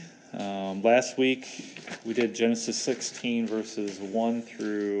Last week we did Genesis 16 verses 1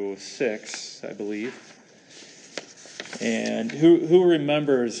 through 6, I believe. And who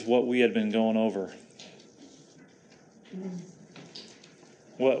remembers what we had been going over?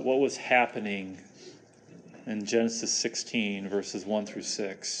 What was happening in Genesis 16 verses 1 through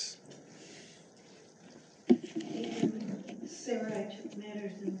 6? Sarai took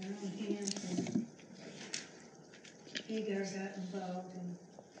matters in their own hands, and Hagar got involved, and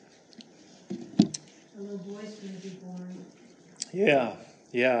a little boy's going to be born. Yeah.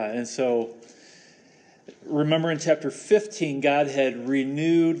 And so, remember in chapter 15, God had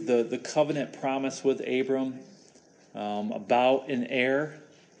renewed the covenant promise with Abram about an heir.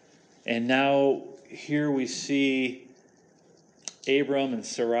 And now here we see Abram and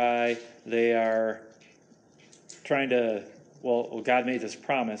Sarai. They are trying to, God made this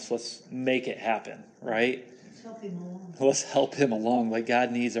promise. Let's make it happen, right? Let's help him along. Let's help him along. Like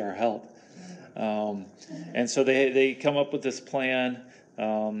God needs our help. And so they come up with this plan.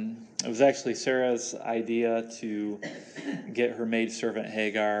 It was actually Sarah's idea to get her maidservant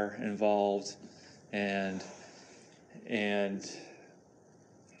Hagar involved. And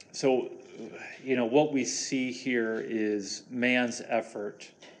so, what we see here is man's effort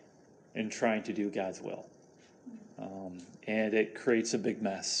in trying to do God's will. And it creates a big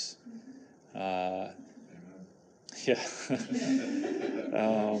mess. Yeah.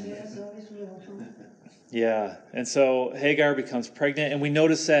 Yeah, and so Hagar becomes pregnant, and we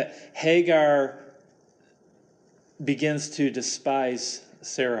notice that Hagar begins to despise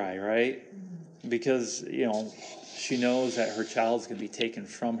Sarai, right? Because, she knows that her child is going to be taken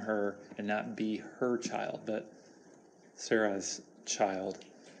from her and not be her child, but Sarah's child.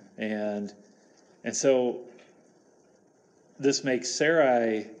 And so this makes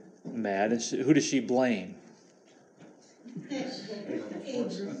Sarai mad, and who does she blame?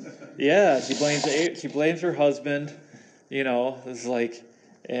 Yeah, she blames her husband. It's like,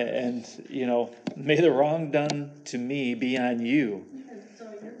 and may the wrong done to me be on you. It's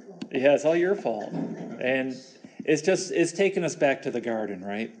all your fault. Yeah, it's all your fault. And it's taken us back to the garden,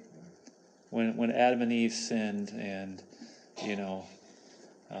 right? When Adam and Eve sinned, and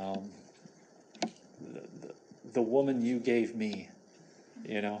the woman you gave me,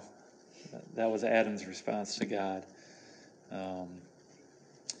 that was Adam's response to God.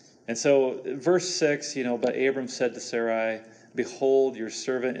 And so, verse 6, but Abram said to Sarai, "Behold, your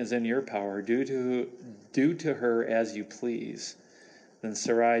servant is in your power. Do to her as you please." Then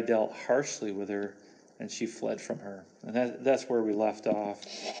Sarai dealt harshly with her, and she fled from her. And that's where we left off.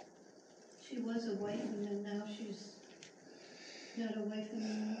 She was a wife, and then now she's not a wife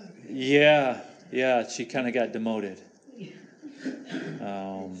anymore. Yeah, she kind of got demoted.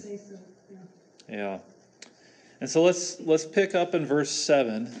 I'd say so. Yeah. And so let's pick up in verse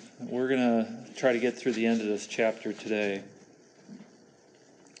 7. We're going to try to get through the end of this chapter today. It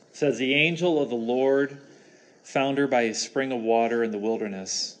says, "The angel of the Lord found her by a spring of water in the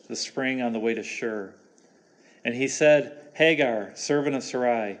wilderness, the spring on the way to Shur. And he said, 'Hagar, servant of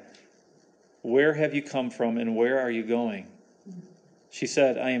Sarai, where have you come from, and where are you going?' She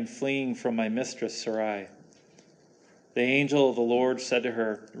said, 'I am fleeing from my mistress Sarai.' The angel of the Lord said to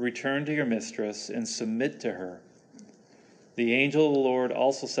her, 'Return to your mistress and submit to her.' The angel of the Lord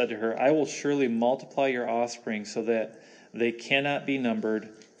also said to her, 'I will surely multiply your offspring so that they cannot be numbered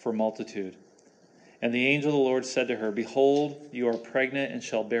for multitude.' And the angel of the Lord said to her, 'Behold, you are pregnant and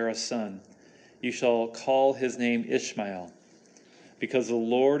shall bear a son. You shall call his name Ishmael, because the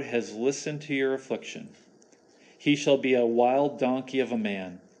Lord has listened to your affliction. He shall be a wild donkey of a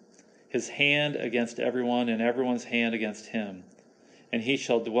man, his hand against everyone and everyone's hand against him, and he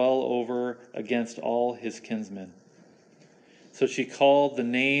shall dwell over against all his kinsmen.' So she called the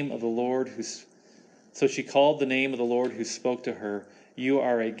name of the Lord who spoke to her, 'You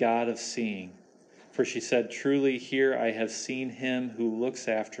are a God of seeing.' For she said, 'Truly here I have seen him who looks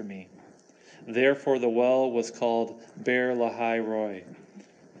after me.' Therefore the well was called Beer Lahai Roi.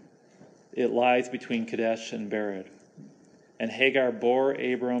 It lies between Kadesh and Bered. And Hagar bore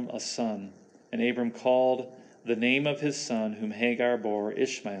Abram a son, and Abram called the name of his son whom Hagar bore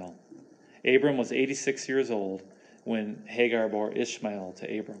Ishmael. Abram was 86 years old when Hagar bore Ishmael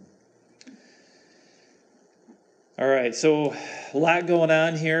to Abram." All right, so a lot going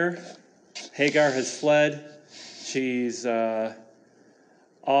on here. Hagar has fled. She's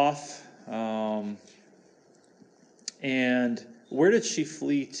off. And where did she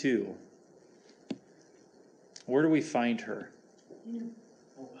flee to? Where do we find her?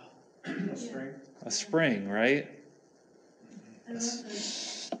 A spring. A spring, right? I love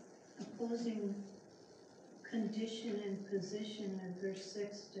the opposing condition and position in verse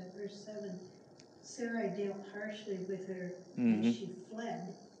 6 to verse 7. Sarai dealt harshly with her, and Mhm. she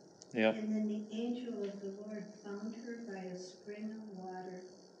fled. Yep. And then the angel of the Lord found her by a spring of water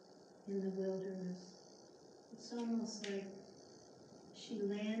in the wilderness. It's almost like she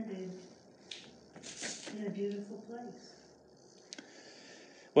landed in a beautiful place.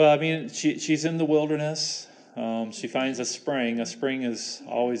 Well, I mean, she's in the wilderness. She finds a spring. A spring is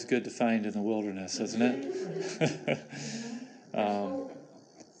always good to find in the wilderness, isn't it?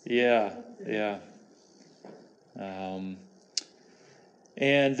 Yeah, yeah.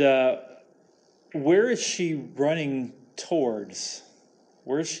 And where is she running towards?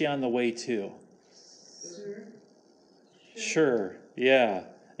 Where is she on the way to? Sir? Sure, yeah.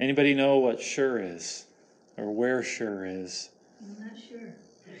 Anybody know what Shur is? Or where Shur is? I'm not sure.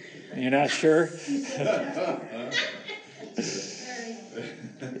 You're not sure? Sorry.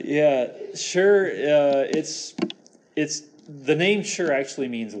 Yeah, Shur, it's the name Shur actually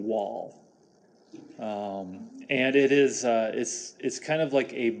means wall. And it is it's kind of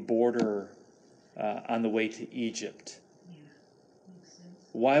like a border on the way to Egypt. Yeah, makes sense.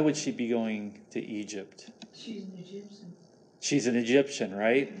 Why would she be going to Egypt? She's an Egyptian. She's an Egyptian,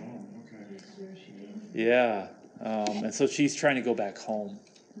 right? Yes, sir, she is. Yeah. And so she's trying to go back home.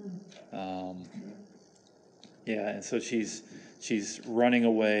 Yeah, and so she's running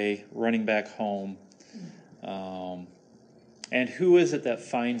away, running back home. And who is it that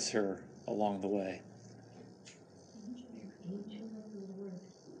finds her along the way? Angel of the Lord.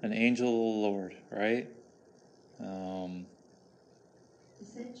 An angel of the Lord, right? Is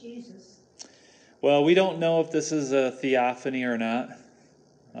that Jesus? Well, we don't know if this is a theophany or not.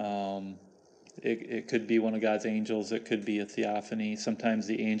 It could be one of God's angels. It could be a theophany. Sometimes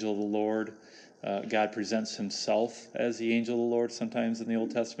the angel of the Lord, God presents himself as the angel of the Lord sometimes in the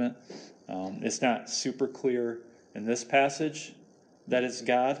Old Testament. It's not super clear in this passage that it's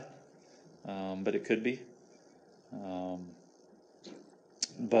God, but it could be.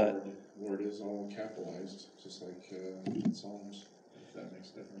 But Word is all capitalized, just like in Psalms, if that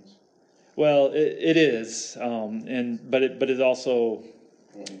makes a difference. well, it is, but it also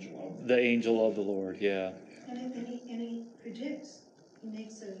The angel of the angel of the Lord, yeah. And he predicts. He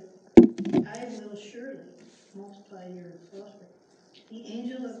makes I will surely multiply your offspring. The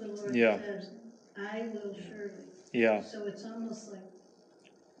angel of the Lord Yeah. says, I will surely. Yeah. So it's almost like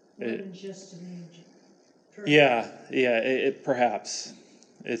more than just an angel. Yeah, it perhaps.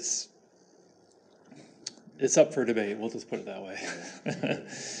 It's up for debate. We'll just put it that way.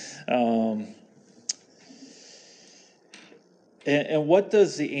 And what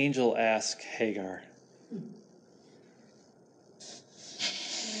does the angel ask Hagar?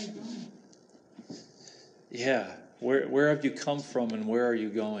 Yeah, where have you come from and where are you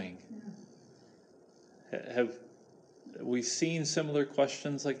going? Have we seen similar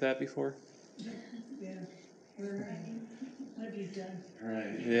questions like that before? Yeah. Where are you? What have you done?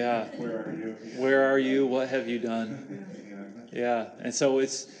 Right. Yeah. Where are you? Where are you? What have you done? Yeah, and so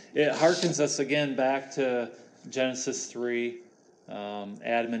it harkens us again back to Genesis 3.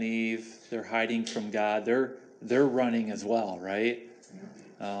 Adam and Eve, they're hiding from God. They're running as well, right?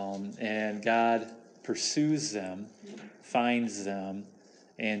 And God pursues them, finds them,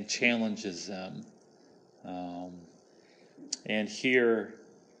 and challenges them. And here,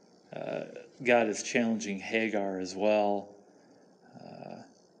 God is challenging Hagar as well.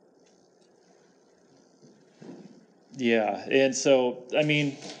 Yeah, and so, I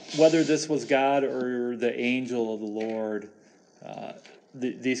mean, whether this was God or the angel of the Lord,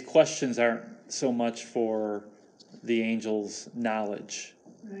 these questions aren't so much for the angel's knowledge.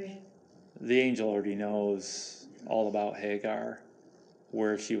 Right. The angel already knows all about Hagar,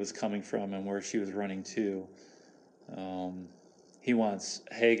 where she was coming from and where she was running to. He wants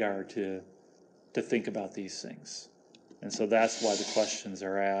Hagar to think about these things. And so that's why the questions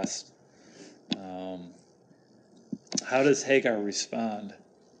are asked. How does Hagar respond?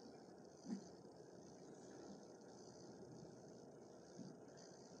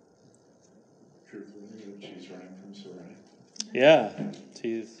 Truthfully, she's running from Sarai. Yeah,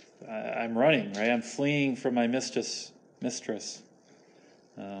 I'm running, right? I'm fleeing from my mistress.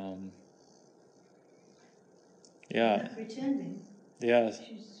 Yeah. Not pretending. Yeah.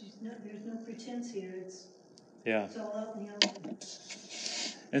 She's not, there's no pretense here. It's all out in the open.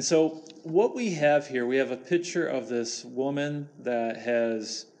 And so what we have here, we have a picture of this woman that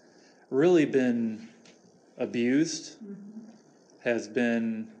has really been abused, has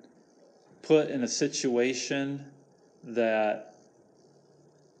been put in a situation that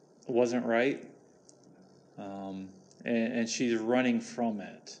wasn't right, and she's running from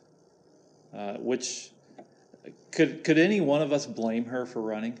it, which Could any one of us blame her for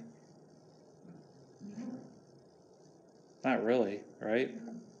running? Not really, right?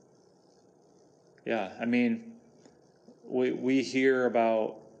 Yeah, I mean, we hear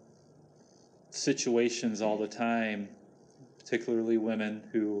about situations all the time, particularly women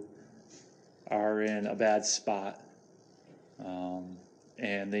who are in a bad spot,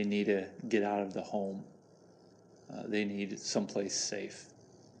 and they need to get out of the home. They need someplace safe.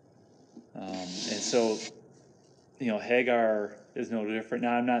 And so, Hagar is no different.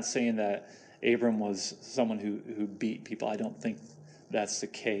 Now, I'm not saying that Abram was someone who beat people. I don't think that's the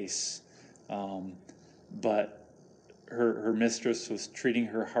case. But her mistress was treating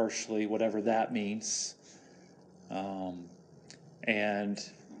her harshly, whatever that means. And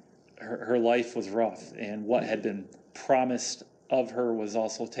her life was rough. And what had been promised of her was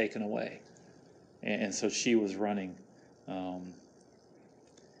also taken away. And so she was running.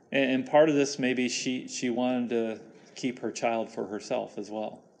 And part of this, maybe she wanted to keep her child for herself as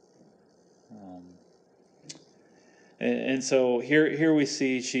well. And so here we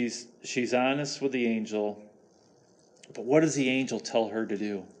see she's honest with the angel, but what does the angel tell her to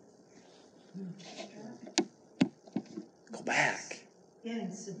do? Go back. Yeah,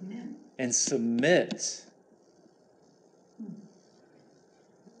 and submit. And submit.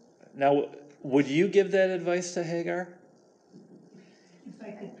 Now, would you give that advice to Hagar? If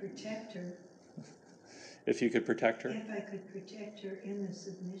I could protect her. If you could protect her? If I could protect her in the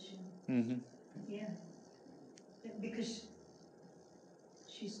submission. Mm-hmm. Yeah. Because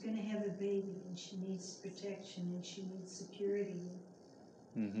she's going to have a baby and she needs protection and she needs security.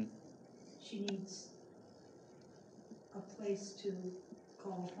 Mm-hmm. She needs a place to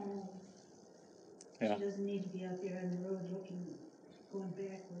call home. Yeah. She doesn't need to be out there on the road going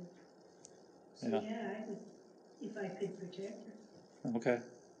backward. So Yeah. I would, if I could protect her. Okay.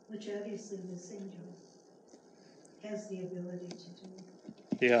 Which obviously this angel has the ability to do.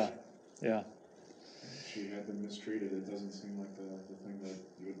 Yeah. Yeah. If she had been mistreated, it doesn't seem like the thing that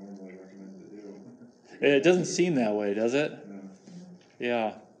you would normally recommend to do. It doesn't seem that way, does it? No.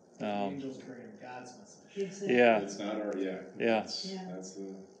 Yeah. The angels carrying God's message. Exactly. Yeah. It's not our, Yeah. That's Yeah. the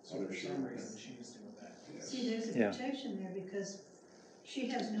So other for shoe. some reason, she's doing that. Yes. See, there's a Yeah. protection there because she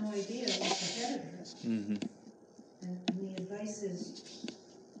has no idea what's ahead of her. Mm-hmm. And the advice is,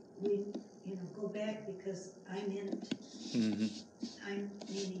 go back because I'm in it. Mm-hmm. I'm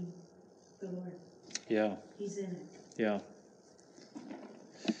meaning the Lord. Yeah. He's in it. Yeah.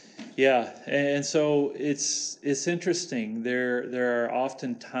 Yeah, and so it's interesting. There are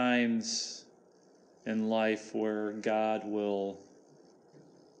often times in life where God will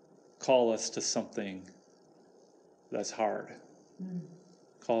call us to something that's hard,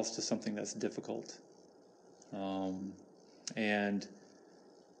 call us to something that's difficult, and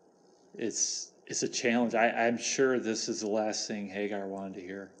it's a challenge. I'm sure this is the last thing Hagar wanted to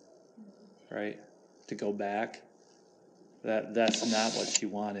hear, right? To go back. That's not what she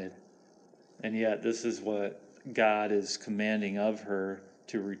wanted. And yet this is what God is commanding of her,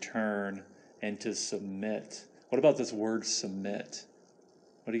 to return and to submit. What about this word submit?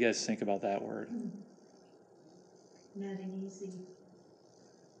 What do you guys think about that word? Not an easy.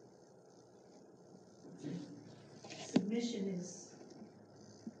 Submission is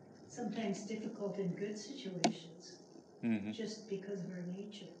sometimes difficult in good situations, Mm-hmm. just because of our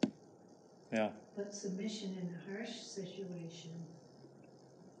nature. Yeah. But submission in a harsh situation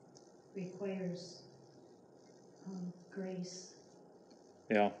requires grace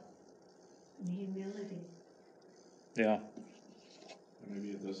Yeah. and humility. Yeah. And maybe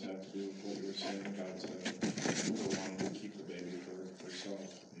it does have to do with what you were saying about her wanting to keep the baby for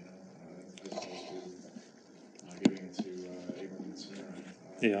herself, as opposed to giving it to Abram and Sarah.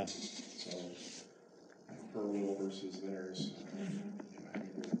 Yeah. So her will versus theirs. Having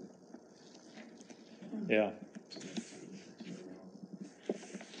to Yeah. submit to their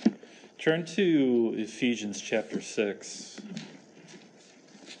will. Turn to Ephesians chapter 6.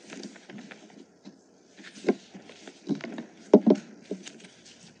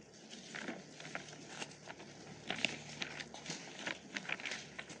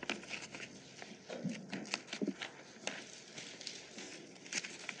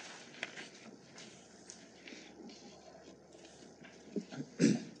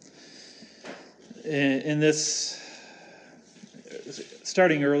 In this,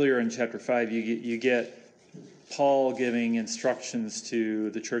 starting earlier in chapter 5, you get Paul giving instructions to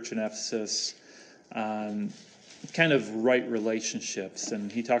the church in Ephesus on kind of right relationships.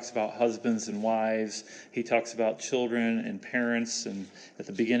 And he talks about husbands and wives. He talks about children and parents, and at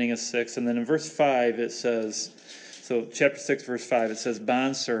the beginning of 6. And then in verse 5 it says, so chapter 6, verse 5, it says,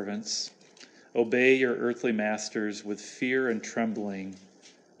 "Bondservants, Obey your earthly masters with fear and trembling,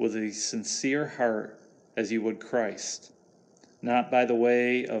 with a sincere heart as you would Christ, not by the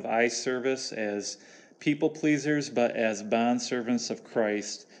way of eye service as people pleasers, but as bondservants of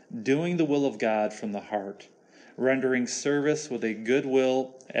Christ, doing the will of God from the heart, rendering service with a good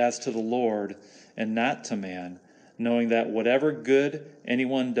will as to the Lord and not to man, knowing that whatever good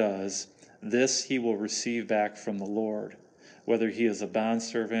anyone does, this he will receive back from the Lord, whether he is a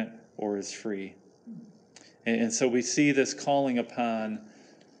bondservant or is free. And so we see this calling upon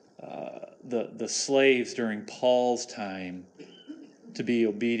the slaves during Paul's time to be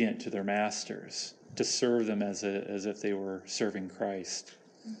obedient to their masters, to serve them as if they were serving Christ.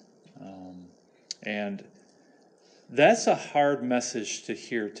 And that's a hard message to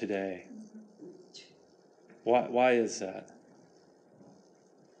hear today. Why is that?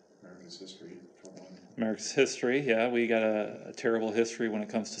 America's history, for one. America's history, yeah, we got a terrible history when it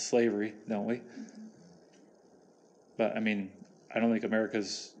comes to slavery, don't we? But I mean, I don't think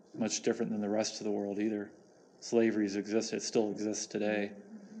America's much different than the rest of the world either. Slavery's existed, it still exists today.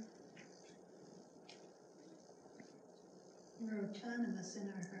 We're autonomous in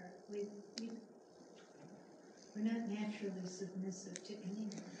our heart. We're not naturally submissive to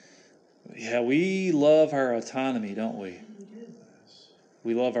anyone. Yeah, we love our autonomy, don't we? We do.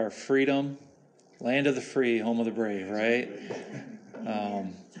 We love our freedom. Land of the free, home of the brave, right?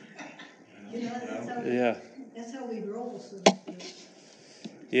 Yeah. That's how we roll, so to speak.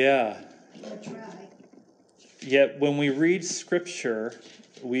 Yeah. Or try. Yet when we read Scripture,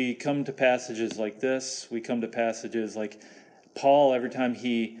 we come to passages like this. We come to passages like Paul, every time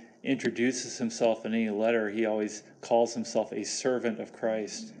he introduces himself in any letter, he always calls himself a servant of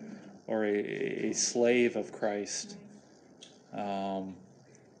Christ or a slave of Christ. And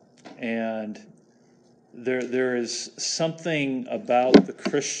there is something about the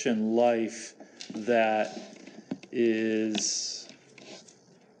Christian life that is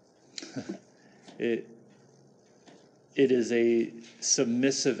it is a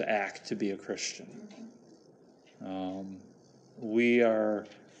submissive act to be a Christian. We are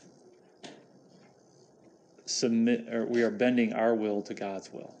bending our will to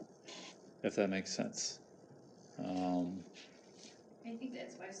God's will, if that makes sense. I think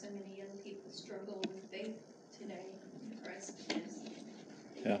that's why so many young people struggle with faith today in Christ, because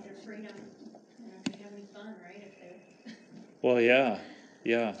they Yeah. get their freedom. They're not going to have any fun, right? If they're Well, yeah,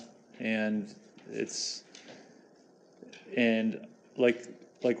 and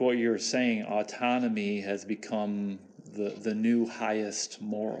like what you're saying, autonomy has become the new highest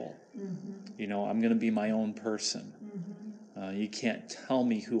moral. You know, I'm going to be my own person. You can't tell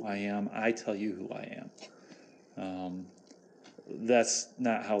me who I am. I tell you who I am. That's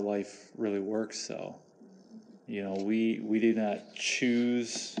not how life really works, though. You know, we do not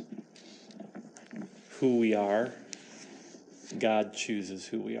choose who we are. God chooses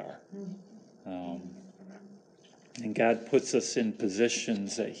who we are. And God puts us in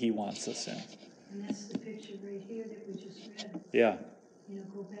positions that He wants us in. And that's the picture right here that we just read. Yeah. You know,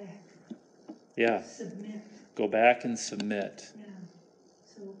 go back. Yeah. Submit. Go back and submit. Yeah.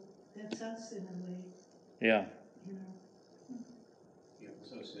 So that's us in a way, Yeah. you know. He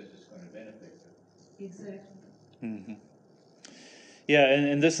also says it's going to benefit them. Exactly. Mm-hmm. Yeah,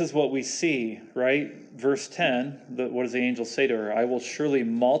 and this is what we see, right? Verse 10, what does the angel say to her? I will surely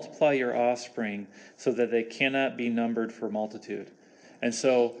multiply your offspring so that they cannot be numbered for multitude. And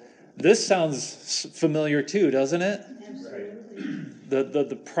so this sounds familiar too, doesn't it? Absolutely.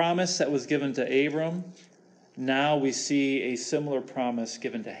 The promise that was given to Abram, now we see a similar promise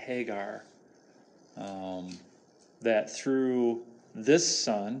given to Hagar, that through this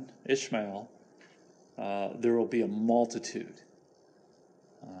son, Ishmael, there will be a multitude.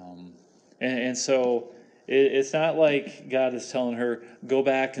 And so it's not like God is telling her, go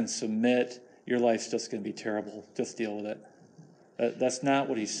back and submit, your life's just going to be terrible, just deal with it. That's not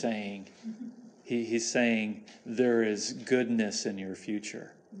what he's saying. He's saying there is goodness in your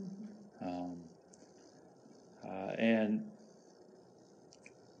future. And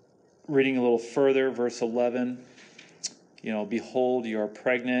reading a little further, verse 11, behold, you are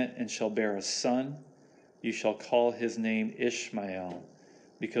pregnant and shall bear a son. You shall call his name Ishmael,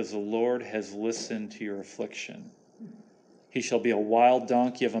 because the Lord has listened to your affliction. He shall be a wild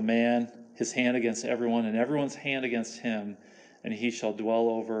donkey of a man, his hand against everyone, and everyone's hand against him, and he shall dwell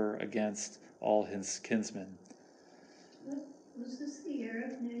over against all his kinsmen. Was this the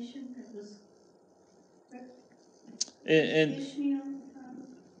Arab nation that was And Ishmael?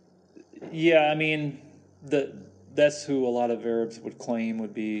 yeah, I mean, that's who a lot of Arabs would claim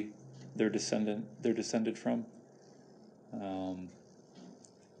would be they're descended from.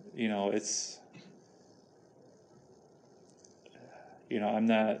 I'm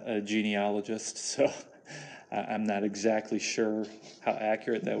not a genealogist, so I'm not exactly sure how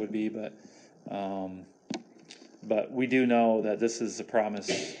accurate that would be, but we do know that this is the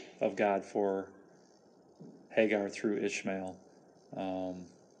promise of God for Hagar through Ishmael. Now,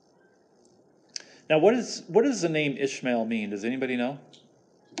 what does the name Ishmael mean? Does anybody know?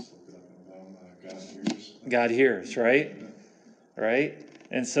 Just look it up and God hears. God hears, right? Right?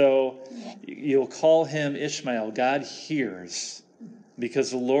 And so you'll call him Ishmael. God hears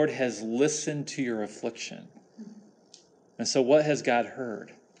because the Lord has listened to your affliction. And so what has God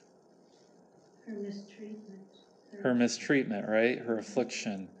heard? Her mistreatment. Her mistreatment, right? Her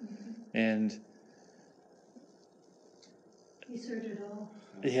affliction. And He's heard it all.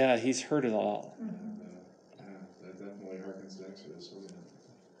 yeah, he's heard it all. That definitely harkens to Exodus, wasn't it?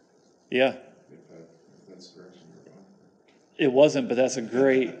 Yeah. If that's the direction you're going. It wasn't, but that's a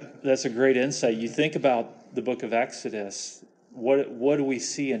great insight. You think about the book of Exodus. What do we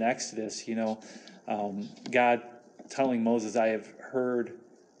see in Exodus? God telling Moses, "I have heard,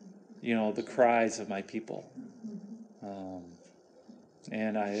 the cries of my people,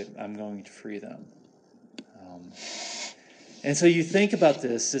 and I'm going to free them." And so you think about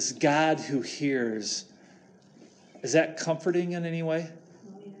this God who hears. Is that comforting in any way?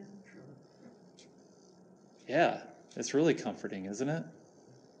 Oh, yeah. Yeah, it's really comforting, isn't it?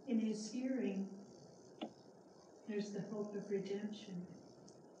 In his hearing, there's the hope of redemption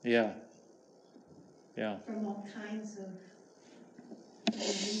Yeah. Yeah. from all kinds of the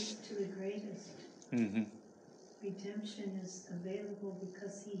least to the greatest. Mm-hmm. Redemption is available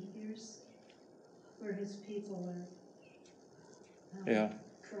because he hears where his people are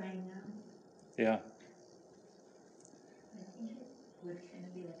crying out. Yeah. I think it would kind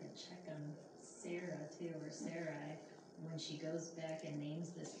of be like a check on Sarah too, or Sarai, when she goes back and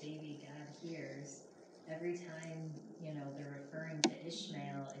names this baby God hears. Every time, they're referring to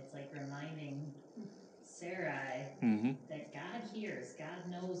Ishmael, it's like reminding Sarai that God hears, God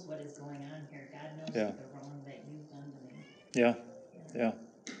knows what is going on here, God knows the wrong that you've done to me. Yeah. Yeah.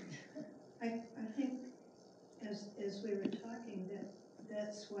 I think as we were talking,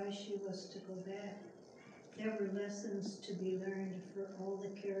 that's why she was to go back. There were lessons to be learned for all the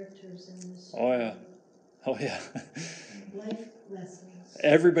characters in this story. Oh yeah. Life lessons.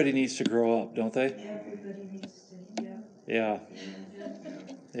 Everybody needs to grow up, don't they? Everybody needs to, Yeah.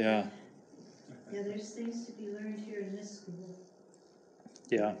 Yeah. Yeah, there's things to be learned here in this school.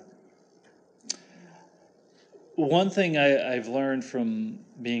 Yeah. One thing I've learned from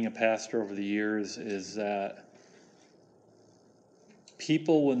being a pastor over the years is that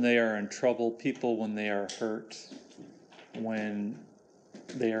people, when they are in trouble, people, when they are hurt, when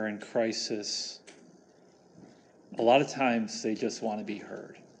they are in crisis, a lot of times they just want to be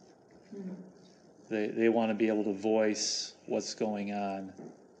heard. They want to be able to voice what's going on.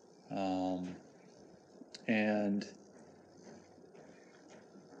 And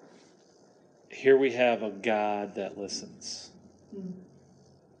here we have a God that listens.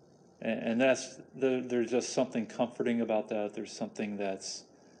 And there's just something comforting about that. There's something that's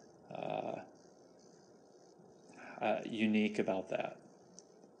unique about that.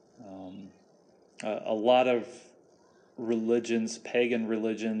 A lot of religions, pagan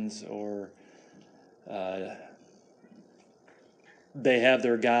religions, or they have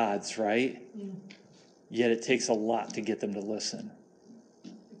their gods, right? Yet it takes a lot to get them to listen.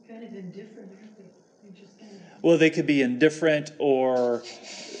 They're kind of indifferent, aren't they? They're just kind of... Well, they could be indifferent or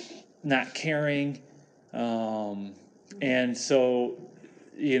not caring. And so,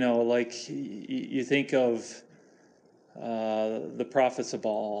 like you think of the prophets of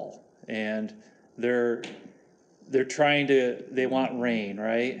Baal, and they want rain,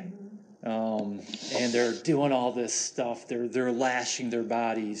 right? And they're doing all this stuff. They're lashing their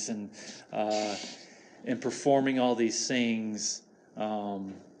bodies and performing all these things,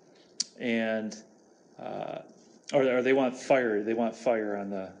 or they want fire. They want fire on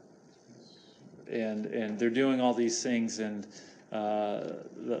the, and they're doing all these things, and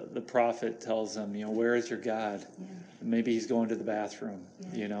the prophet tells them, where is your God? Yeah. Maybe he's going to the bathroom.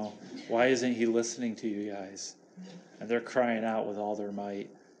 Yeah. Why isn't he listening to you guys? And they're crying out with all their might,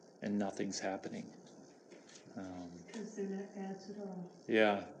 and nothing's happening. Because they're not gods at all.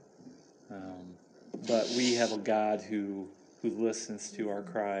 Yeah. But we have a God who listens to our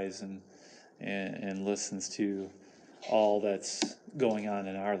cries and listens to all that's going on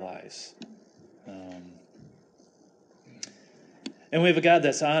in our lives. And we have a God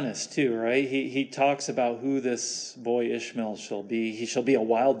that's honest too, right? He talks about who this boy Ishmael shall be. He shall be a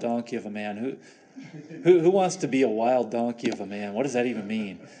wild donkey of a man. Who wants to be a wild donkey of a man? What does that even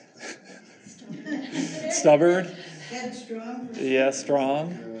mean? Stubborn? Headstrong. Yeah,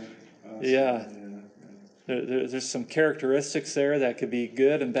 strong. Yeah. Yeah. There's some characteristics there that could be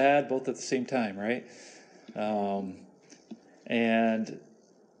good and bad both at the same time, right? And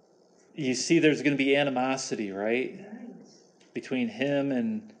you see there's going to be animosity, right? Right. Between him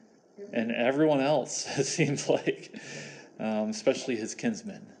and everyone else, it seems like, especially his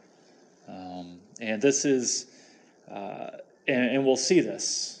kinsmen. And this is, and we'll see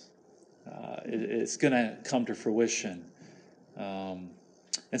this. It's going to come to fruition. And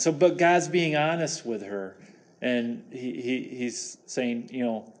so, but God's being honest with her, and he's saying, you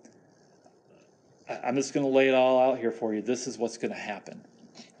know, I'm just going to lay it all out here for you. This is what's going to happen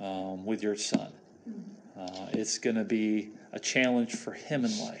with your son. It's going to be a challenge for him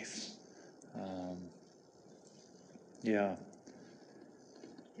in life. Yeah.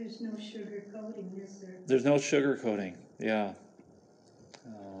 There's no sugar coating, is there? There's no sugarcoating. Yeah.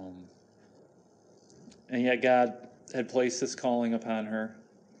 And yet God had placed this calling upon her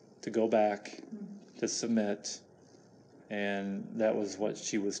to go back, to submit, and that was what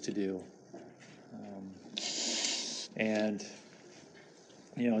she was to do. And,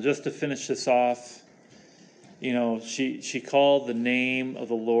 you know, just to finish this off, you know, she called the name of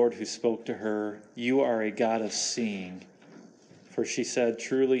the Lord who spoke to her, "You are a God of seeing." For she said,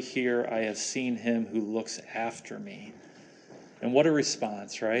 "Truly here I have seen him who looks after me." And what a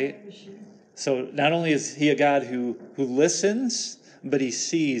response, right? So not only is he a God who listens, but he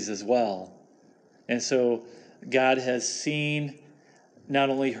sees as well. And so God has seen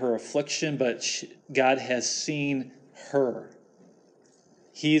not only her affliction, but God has seen her.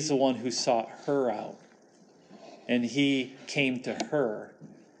 He's the one who sought her out. And he came to her.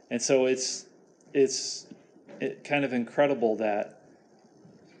 And so it's kind of incredible that,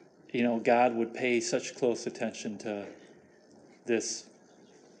 you know, God would pay such close attention to this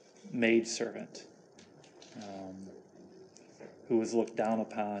maidservant who was looked down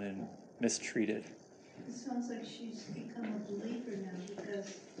upon and mistreated. It sounds like she's become a believer now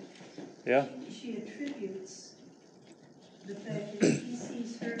because Yeah, she attributes the fact that he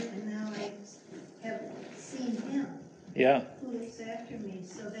sees her and now I have seen him yeah, who looks after me.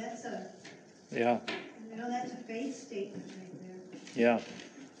 So that's yeah, that's a faith statement right there. yeah.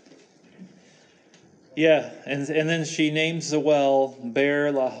 Yeah, and then she names the well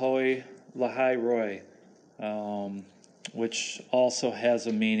Beer Lahai Roi, which also has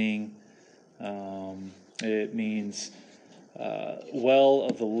a meaning. It means well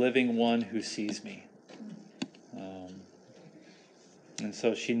of the living one who sees me. And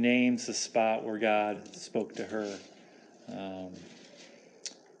so she names the spot where God spoke to her.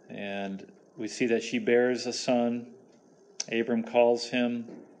 And we see that she bears a son. Abram calls him,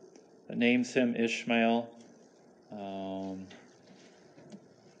 names him Ishmael. And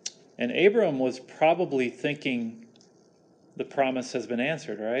Abram was probably thinking the promise has been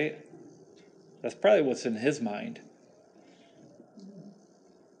answered, right? That's probably what's in his mind.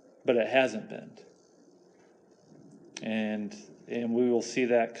 But it hasn't been. And we will see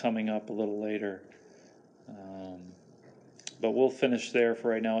that coming up a little later. But we'll finish there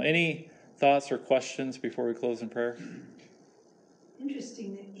for right now. Any thoughts or questions before we close in prayer?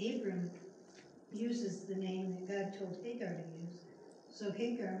 Interesting that Abram uses the name that God told Hagar to use. So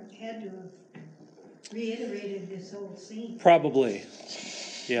Hagar had to have reiterated this whole scene. Probably.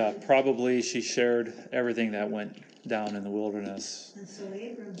 Yeah, probably she shared everything that went down in the wilderness. And so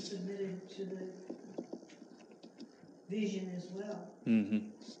Abram submitted to the vision as well Mm-hmm.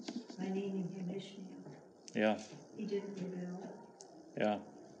 by naming him Ishmael. Yeah, He didn't rebel. yeah,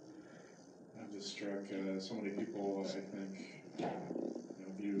 I'm just struck, so many people, I think,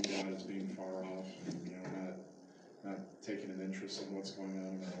 view God as being far off and, not taking an interest in what's going on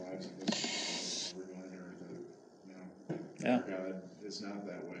in their lives and this reminder that, yeah. our God is not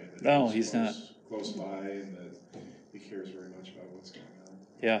that way. That No, he's not. Close by and that he cares very much about what's going on.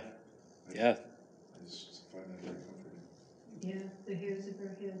 Yeah, yeah, I just find that very comforting. Yeah, the hairs of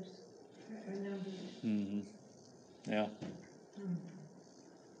our heads are numbered. mm-hmm. Yeah.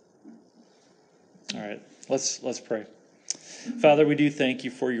 All right, let's pray. Father, we do thank you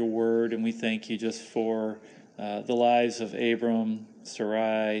for your word, and we thank you just for the lives of Abram,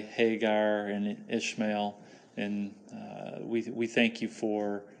 Sarai, Hagar, and Ishmael, and we thank you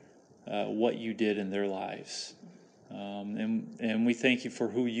for what you did in their lives, and we thank you for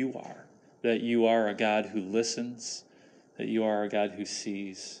who you are, that you are a God who listens, that you are a God who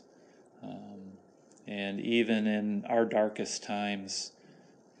sees, and even in our darkest times,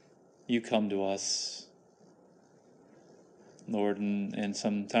 you come to us, Lord, and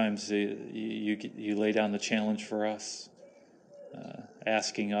sometimes you lay down the challenge for us,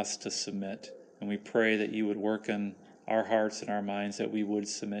 asking us to submit And we pray that you would work in our hearts and our minds, that we would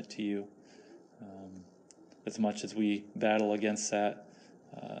submit to you. As much as we battle against that,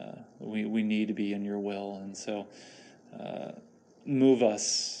 we need to be in your will. And so move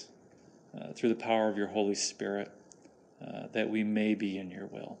us through the power of your Holy Spirit, that we may be in your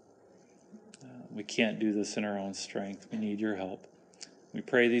will. We can't do this in our own strength. We need your help. We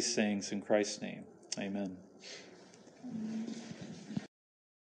pray these things in Christ's name. Amen.